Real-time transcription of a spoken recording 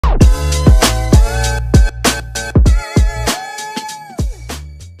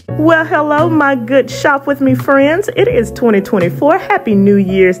Well, hello, my good shop with me friends. It is 2024. Happy New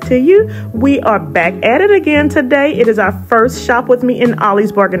Year's to you. We are back at it again today. It is our first shop with me in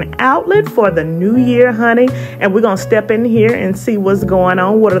Ollie's Bargain Outlet for the new year, honey. And we're going to step in here and see what's going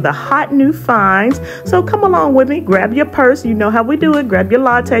on. What are the hot new finds? So come along with me. Grab your purse. You know how we do it. Grab your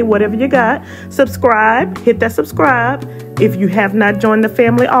latte, whatever you got. Subscribe. Hit that subscribe. If you have not joined the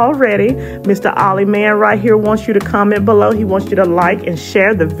family already, Mr. Ollie Man right here wants you to comment below. He wants you to like and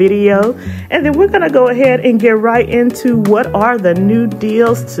share the video. And then we're going to go ahead and get right into what are the new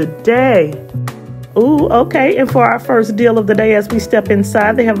deals today. Ooh, okay. And for our first deal of the day, as we step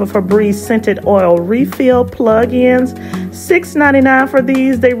inside, they have a Febreze scented oil refill plug-ins. $6.99 for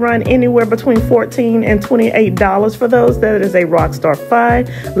these. They run anywhere between $14 and $28 for those. That is a rockstar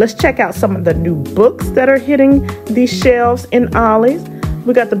find. Let's check out some of the new books that are hitting these shelves in Ollie's.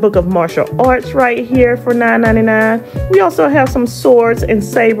 We got the Book of Martial Arts right here for $9.99. We also have some swords and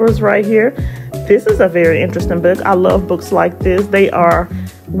sabers right here. This is a very interesting book. I love books like this. They are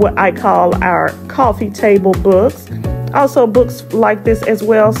what I call our coffee table books. Also, books like this as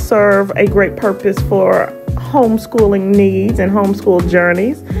well serve a great purpose for homeschooling needs and homeschool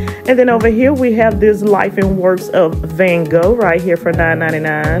journeys. And then over here we have this Life and Works of Van Gogh right here for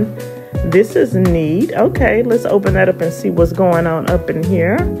 $9.99. This is neat. Okay, let's open that up and see what's going on up in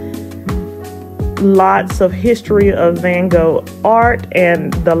here. Lots of history of Van Gogh art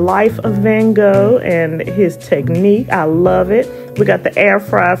and the life of Van Gogh and his technique. I love it. We got the air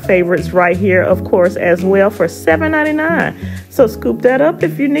fry favorites right here, of course, as well for $7.99. So scoop that up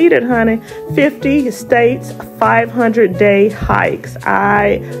if you need it, honey. 50 states, 500-day hikes.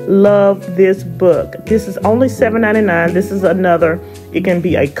 I love this book. This is only $7.99. This is another. It can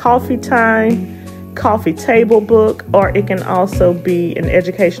be a coffee time, coffee table book, or it can also be an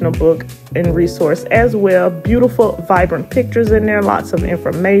educational book and resource as well. Beautiful, vibrant pictures in there, lots of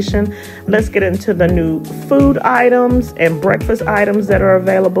information. Let's get into the new food items and breakfast items that are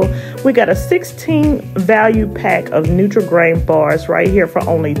available. We got a 16 value pack of Nutri-Grain bars right here for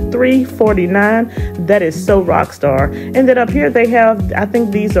only $3.49. That is so rock star. And then up here they have, I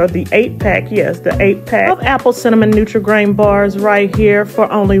think these are the 8-pack. Yes, the 8-pack of apple cinnamon Nutri-Grain bars right here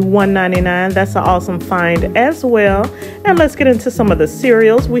for only $1.99. That's an awesome find as well. And let's get into some of the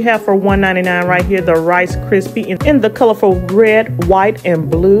cereals. We have for $1.99 right here the Rice Krispie in the colorful red, white, and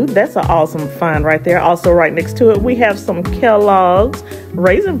blue. That's an awesome find right there. Also right next to it we have some Kellogg's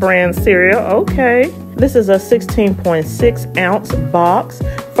Raisin Bran cereal. Okay, this is a 16.6 ounce box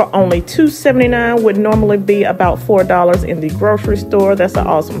for only $2.79. Would normally be about $4 in the grocery store. That's an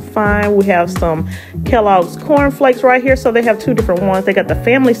awesome find. We have some Kellogg's Corn Flakes right here. So they have two different ones. They got the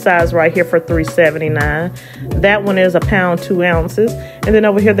family size right here for $3.79. That one is a pound 2 ounces. And then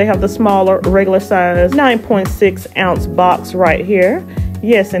over here they have the smaller regular size 9.6 ounce box right here.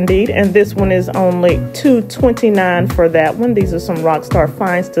 Yes, indeed. And this one is only $2.29 for that one. These are some rockstar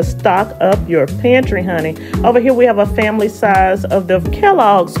finds to stock up your pantry, honey. Over here we have a family size of the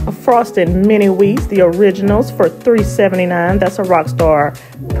Kellogg's Frosted Mini Wheats, the originals, for $3.79. That's a rockstar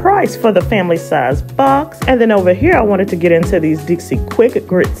price for the family size box. And then over here I wanted to get into these Dixie Quick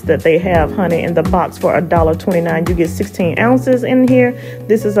Grits that they have, honey, in the box for $1.29. You get 16 ounces in here.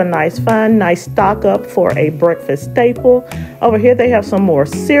 This is a nice find, nice stock up for a breakfast staple. Over here they have some more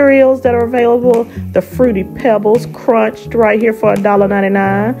cereals that are available. The Fruity Pebbles Crunched right here for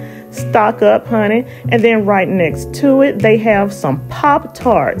 $1.99. Stock up, honey. And then right next to it they have some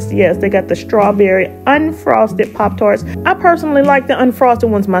Pop-Tarts. Yes, they got the strawberry unfrosted Pop-Tarts. I personally like the unfrosted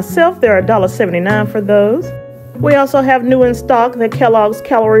ones myself. They're $1.79 for those. We also have new in stock the Kellogg's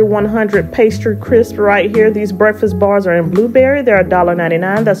Calorie 100 Pastry Crisp right here. These breakfast bars are in blueberry. They're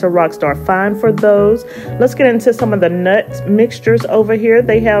 $1.99. That's a rockstar find for those. Let's get into some of the nut mixtures over here.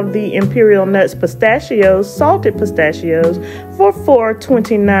 They have the Imperial Nuts Pistachios, salted pistachios, for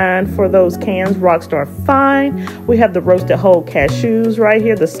 $4.29 for those cans. Rockstar find. We have the roasted whole cashews right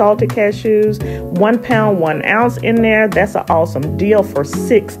here, the salted cashews, 1 pound 1 ounce in there. That's an awesome deal for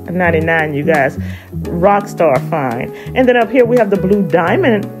 $6.99, you guys. Rockstar find. And then up here we have the Blue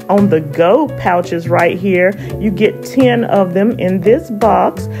Diamond on the go pouches right here. You get 10 of them in this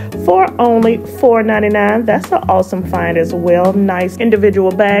box for only $4.99. That's an awesome find as well. Nice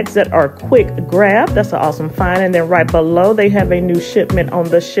individual bags that are quick grab. That's an awesome find. And then right below they have a new shipment on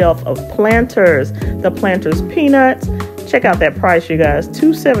the shelf of Planters, the Planters peanuts. Check out that price, you guys.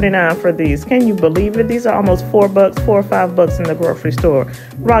 $2.79 for these. Can you believe it? These are almost $4, $4 or $5 in the grocery store.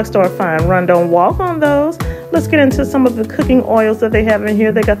 Rockstar find. Run, don't walk on those. Let's get into some of the cooking oils that they have in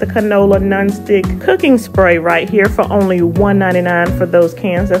here. They got the canola non-stick cooking spray right here for only $1.99 for those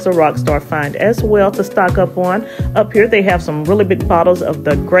cans. That's a Rockstar find as well to stock up on. Up here they have some really big bottles of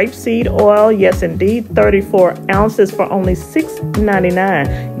the grapeseed oil. Yes, indeed, 34 ounces for only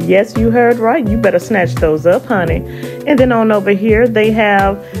 $6.99. Yes, you heard right. You better snatch those up, honey. And then on over here they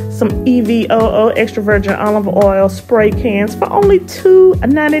have some EVOO extra virgin olive oil spray cans for only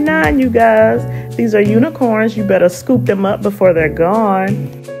 $2.99, you guys. These are unicorns. You better scoop them up before they're gone.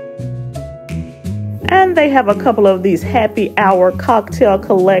 And they have a couple of these happy hour cocktail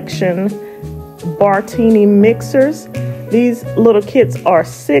collection Bartini mixers. These little kits are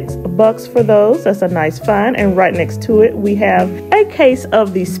 $6 for those. That's a nice find. And right next to it, we have a case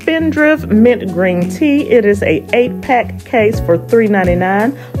of the Spindrift Mint Green Tea. It is a 8-pack case for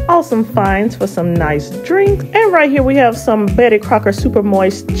 $3.99. Awesome finds for some nice drinks. And right here, we have some Betty Crocker Super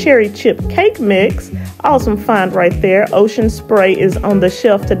Moist Cherry Chip Cake Mix. Awesome find right there. Ocean Spray is on the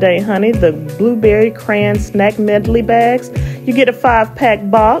shelf today, honey. The Blueberry Crayon Snack Medley bags. You get a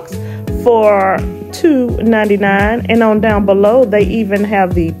 5-pack box for $2.99, and on down below they even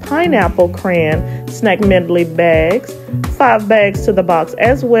have the pineapple crayon snack medley bags, 5 bags to the box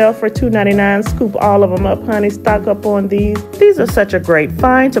as well for $2.99. Scoop all of them up, honey. Stock up on these. These are such a great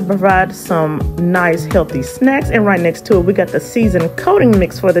find to provide some nice healthy snacks. And right next to it we got the seasoned coating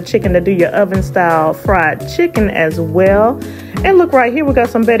mix for the chicken to do your oven style fried chicken as well. And look right here, we got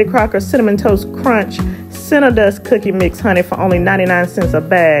some Betty Crocker Cinnamon Toast Crunch Cinnadust cookie mix, honey, for only 99 cents a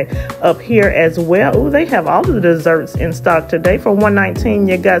bag. Up here as well, ooh, they have all of the desserts in stock today. For $1.19,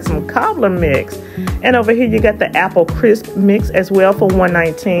 you got some cobbler mix. And over here, you got the apple crisp mix as well for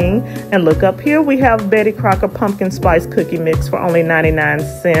 $1.19. And look up here, we have Betty Crocker pumpkin spice cookie mix for only 99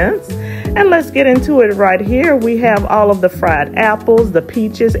 cents. And let's get into it right here. We have all of the fried apples, the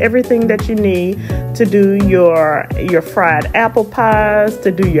peaches, everything that you need to do your fried apple pies,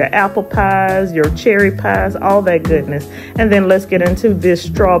 to do your apple pies, your cherry pies, all that goodness. And then let's get into this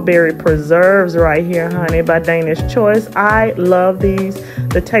strawberry preserves right here, honey, by Danish Choice. I love these.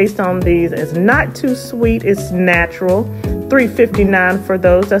 The taste on these is not too sweet. It's natural. $3.59 for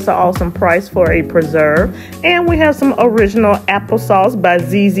those. That's an awesome price for a preserve. And we have some original applesauce by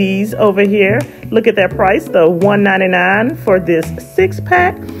ZZ's over here. Look at that price though, $1.99 for this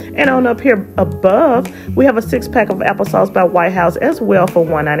 6-pack. And on up here above, we have a 6-pack of applesauce by White House as well for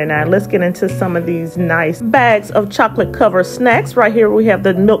 $1.99. Let's get into some of these nice bags of chocolate covered snacks. Right here we have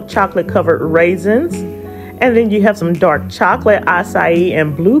the milk chocolate covered raisins. And then you have some dark chocolate, acai,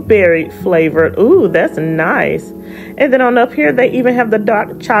 and blueberry flavored. Ooh, that's nice. And then on up here, they even have the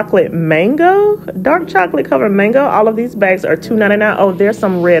dark chocolate mango. Dark chocolate covered mango. All of these bags are $2.99. Oh, there's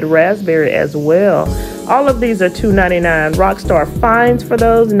some red raspberry as well. All of these are $2.99. Rockstar finds for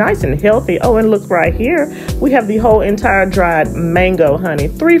those. Nice and healthy. Oh, and look right here. We have the whole entire dried mango, honey.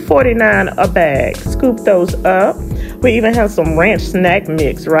 $3.49 a bag. Scoop those up. We even have some ranch snack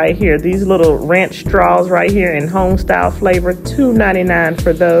mix right here. These little ranch straws right here in home style flavor. $2.99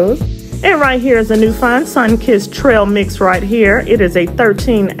 for those. And right here is a new find, Sunkissed Trail Mix right here. It is a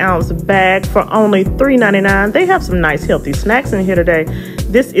 13-ounce bag for only $3.99. They have some nice healthy snacks in here today.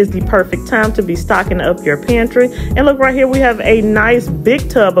 This is the perfect time to be stocking up your pantry. And look right here, we have a nice big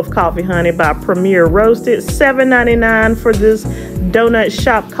tub of coffee, honey, by Premier Roasted. $7.99 for this donut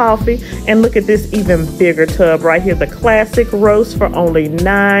shop coffee. And look at this even bigger tub right here, the classic roast for only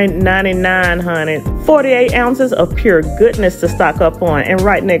 $9.99, honey. 48 ounces of pure goodness to stock up on. And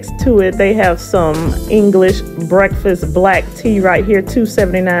right next to it, they have some English breakfast black tea right here,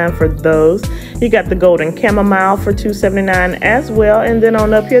 $2.79 for those. You got the golden chamomile for $2.79 as well. And then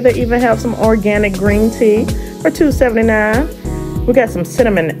on up here, they even have some organic green tea for $2.79. We got some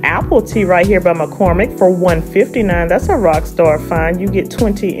cinnamon apple tea right here by McCormick for $1.59. That's a Rockstar find. You get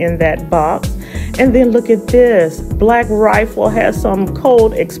 20 in that box. And then look at this. Black Rifle has some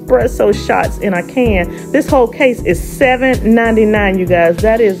cold espresso shots in a can. This whole case is $7.99, you guys.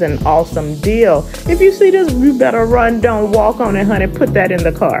 That is an awesome deal. If you see this, you better run, don't walk on it, honey. Put that in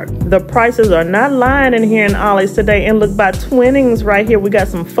the cart. The prices are not lying in here in Ollie's today. And look, by Twinnings right here, we got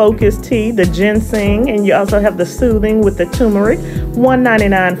some Focus tea, the ginseng, and you also have the soothing with the turmeric.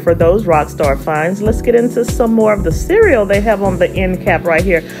 $1.99 for those Rockstar finds. Let's get into some more of the cereal they have on the end cap right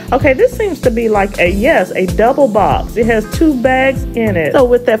here. Okay, this seems to be like a double box. It has 2 bags in it. So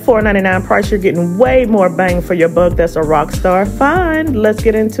with that $4.99 price, you're getting way more bang for your buck. That's a Rockstar find. Let's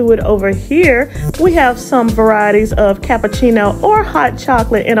get into it over here. We have some varieties of cappuccino or hot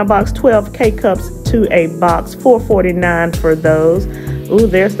chocolate in a box, 12 K-cups to a box, $4.49 for those. Ooh,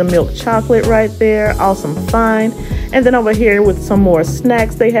 there's the milk chocolate right there. Awesome find. And then over here with some more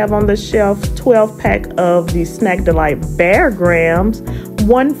snacks they have on the shelf. 12-pack of the Snack Delight Bear Grams.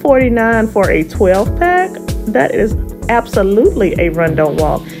 $1.49 for a 12-pack. That is absolutely a run don't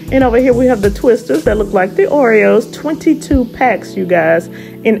walk. And over here we have the Twisters that look like the Oreos. 22 packs, you guys,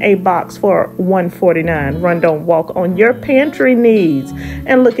 in a box for $1.49. Run don't walk on your pantry needs.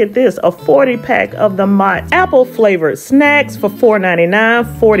 And look at this, a 40-pack of the Mott apple flavored snacks for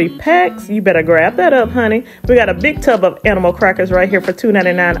 $4.99. 40 packs. You better grab that up, honey. We got a big tub of animal crackers right here for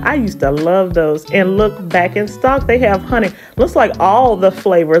 $2.99. I used to love those. And look, back in stock they have, honey, looks like all the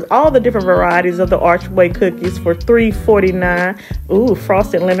flavors, all the different varieties of the Archway cookies for $3.49. Ooh,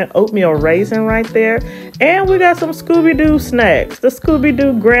 frosted lemon oatmeal raisin right there. And we got some Scooby-Doo snacks. The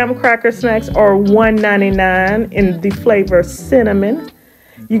Scooby-Doo graham cracker snacks are $1.99 in the flavor cinnamon.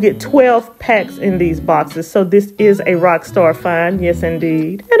 You get 12 packs in these boxes, so this is a Rockstar find, yes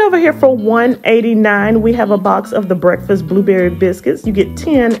indeed. And over here for $1.89, we have a box of the breakfast blueberry biscuits. You get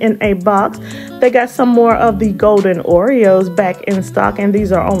 10 in a box. They got some more of the golden Oreos back in stock, and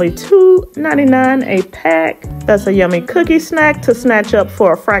these are only $2.99 a pack. That's a yummy cookie snack to snatch up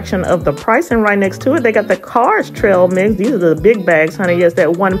for a fraction of the price. And right next to it, they got the Cars Trail Mix. These are the big bags, honey. Yes,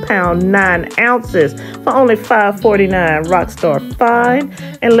 that 1 pound, 9 ounces for only $5.49. Rockstar find.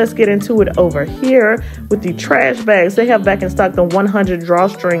 And let's get into it over here with the trash bags. They have back in stock the 100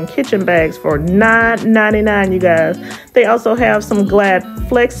 drawstring kitchen bags for $9.99, you guys. They also have some Glad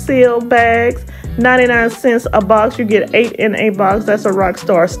Flex Seal bags. 99 cents a box. You get 8 in a box. That's a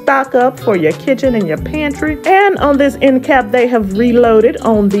Rockstar stock up for your kitchen and your pantry. And on this end cap, they have reloaded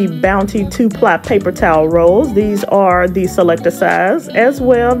on the Bounty 2-ply paper towel rolls. These are the selector size as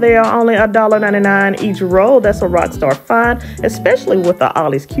well. They are only $1.99 each roll. That's a Rockstar find, especially with the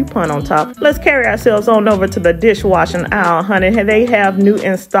Ollie's coupon on top. Let's carry ourselves on over to the dishwashing aisle, honey. They have new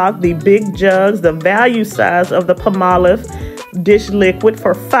in stock the big jugs, the value size of the Palmolive dish liquid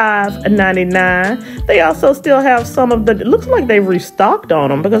for $5.99. They also still have some of the, it looks like they've restocked on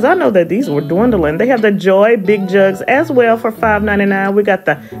them because I know that these were dwindling. They have the Joy big jugs as well for $5.99. We got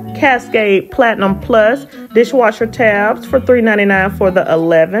the Cascade Platinum Plus dishwasher tabs for $3.99 for the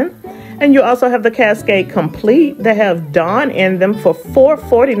 11. And you also have the Cascade Complete that have Dawn in them for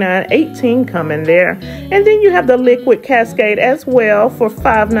 $4.49. 18 come in there. And then you have the Liquid Cascade as well for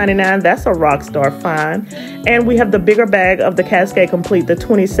 $5.99. That's a Rockstar find. And we have the bigger bag of the Cascade Complete, the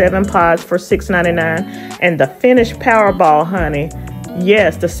 27 pods for $6.99. And the Finish Powerball, honey.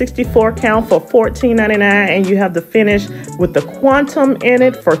 Yes, the 64 count for $14.99. And you have the Finish with the Quantum in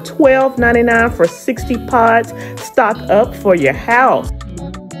it for $12.99 for 60 pods. Stock up for your house.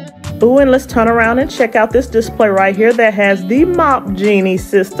 Ooh, and let's turn around and check out this display right here that has the Mop Genie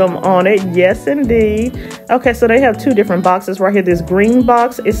system on it. Yes, indeed. Okay, so they have two different boxes right here. This green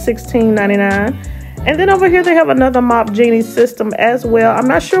box is $16.99. And then over here, they have another Mop Genie system as well. I'm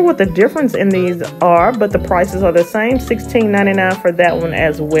not sure what the difference in these are, but the prices are the same. $16.99 for that one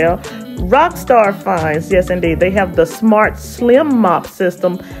as well. Rockstar finds, yes, indeed. They have the Smart Slim Mop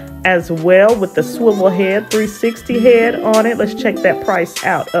system as well with the swivel head, 360 head on it. Let's check that price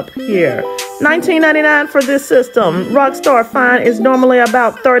out up here. $19.99 for this system. Rockstar find is normally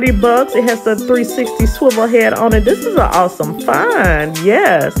about 30 bucks. It has the 360 swivel head on it. This is an awesome find,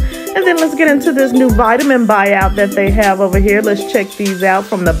 yes. And then let's get into this new vitamin buyout that they have over here. Let's check these out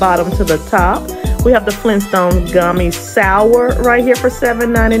from the bottom to the top. We have the Flintstone Gummy Sour right here for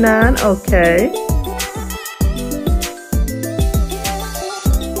 $7.99. Okay.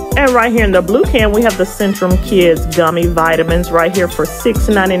 And right here in the blue can, we have the Centrum Kids Gummy Vitamins right here for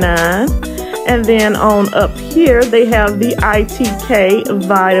 $6.99. And then on up here, they have the ITK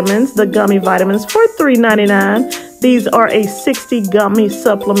Vitamins, the Gummy Vitamins for $3.99. These are a 60 gummy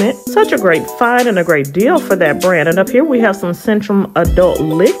supplement. Such a great find and a great deal for that brand. And up here we have some Centrum Adult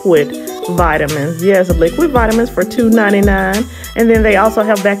Liquid Vitamins. Yes, liquid vitamins for $2.99. And then they also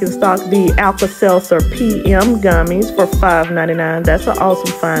have back in stock the Alka-Seltzer PM gummies for $5.99. That's an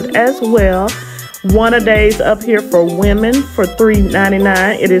awesome find as well. One a days up here for women for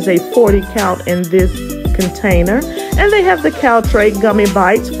 $3.99. It is a 40 count in this container. And they have the Caltrate Gummy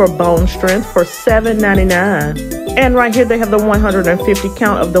Bites for bone strength for $7.99. And right here they have the 150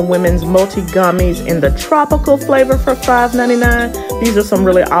 count of the women's multi gummies in the tropical flavor for $5.99. These are some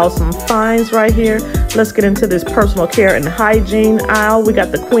really awesome finds right here. Let's get into this personal care and hygiene aisle. We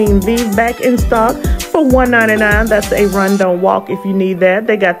got the Queen V back in stock for for $1.99. That's a run, don't walk if you need that.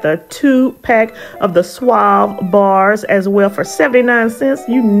 They got the 2-pack of the Suave bars as well for 79 cents.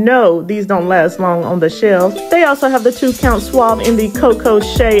 You know these don't last long on the shelves. They also have the 2-count Suave in the Cocoa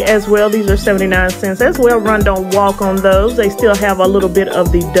Shea as well. These are 79 cents as well. Run, don't walk on those. They still have a little bit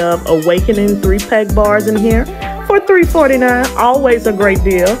of the Dove Awakening 3-pack bars in here for $3.49. Always a great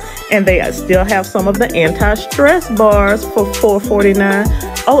deal. And they still have some of the anti-stress bars for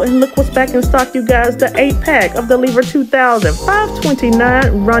 $4.49. Oh, and look what's back in stock, you guys. The 8-pack of the Lever 2000,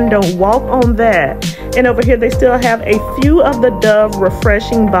 $5.29. Run, don't walk on that. And over here, they still have a few of the Dove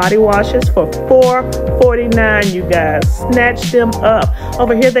Refreshing Body Washes for $4.49, you guys. Snatch them up.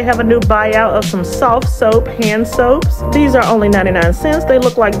 Over here, they have a new buyout of some soft soap hand soaps. These are only 99 cents. They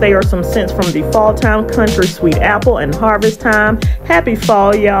look like they are some scents from the Fall Time Country Sweet Apple and Harvest Time. Happy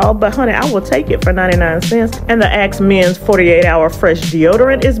fall, y'all. But honey, I will take it for 99 cents. And the Axe Men's 48-hour fresh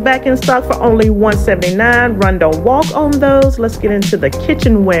deodorant is back in stock for only $1.79. Run, don't walk on those. Let's get into the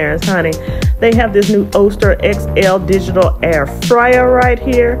kitchenwares, honey. They have this new Oster XL digital air fryer right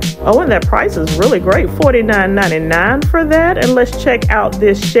here. Oh, and that price is really great, $49.99 for that. And let's check out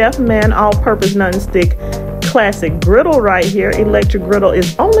this Chef Man all-purpose non-stick classic griddle right here. Electric griddle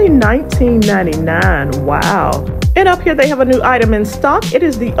is only $19.99. Wow. And up here they have a new item in stock. It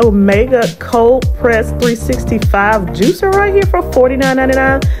is the Omega Cold Press 365 juicer right here for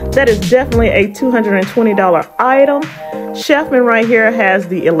 $49.99. That is definitely a $220 item. Chefman right here has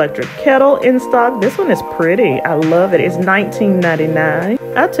the electric kettle in stock. This one is pretty. I love it. It's $19.99.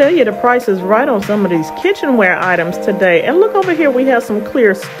 I tell you, the price is right on some of these kitchenware items today. And look over here, we have some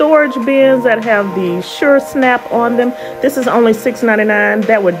clear storage bins that have the Sure Snap on them. This is only $6.99.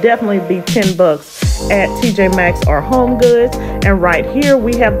 That would definitely be $10 at TJ Maxx or Home Goods. And right here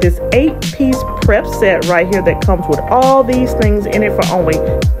we have this 8-piece prep set right here that comes with all these things in it for only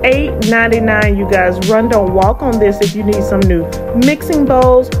 $8.99. You guys, run, don't walk on this if you need some new mixing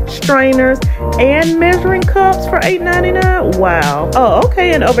bowls, strainers, and measuring cups for $8.99. Wow. Oh, okay.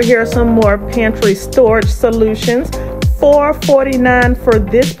 And over here are some more pantry storage solutions. $4.49 for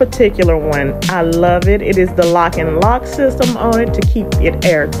this particular one. I love it. It is the lock and lock system on it to keep it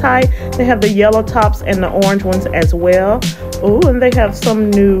airtight. They have the yellow tops and the orange ones as well. Oh, and they have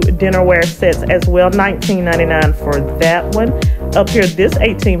some new dinnerware sets as well. $19.99 for that one. Up here, this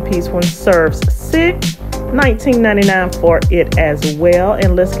 18-piece one serves 6. $19.99 for it as well.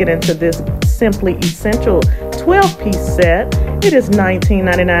 And let's get into this Simply Essential 12-piece set. It is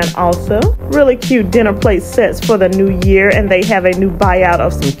 $19.99 also. Really cute dinner plate sets for the new year, and they have a new buyout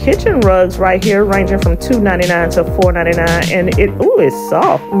of some kitchen rugs right here, ranging from $2.99 to $4.99, and it's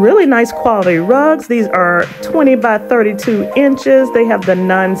soft. Really nice quality rugs. These are 20 by 32 inches. They have the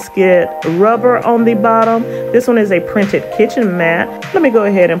non-skid rubber on the bottom. This one is a printed kitchen mat. Let me go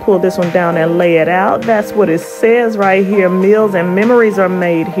ahead and pull this one down and lay it out. That's what it says right here. Meals and memories are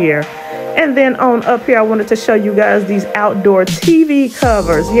made here. And then on up here, I wanted to show you guys these outdoor TV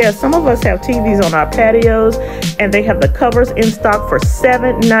covers. Yes, some of us have TVs on our patios, and they have the covers in stock for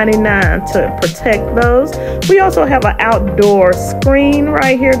 $7.99 to protect those. We also have an outdoor screen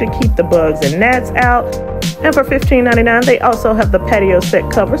right here to keep the bugs and gnats out. And for $15.99, they also have the patio set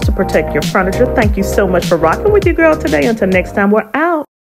covers to protect your furniture. Thank you so much for rocking with your girl today. Until next time, we're out.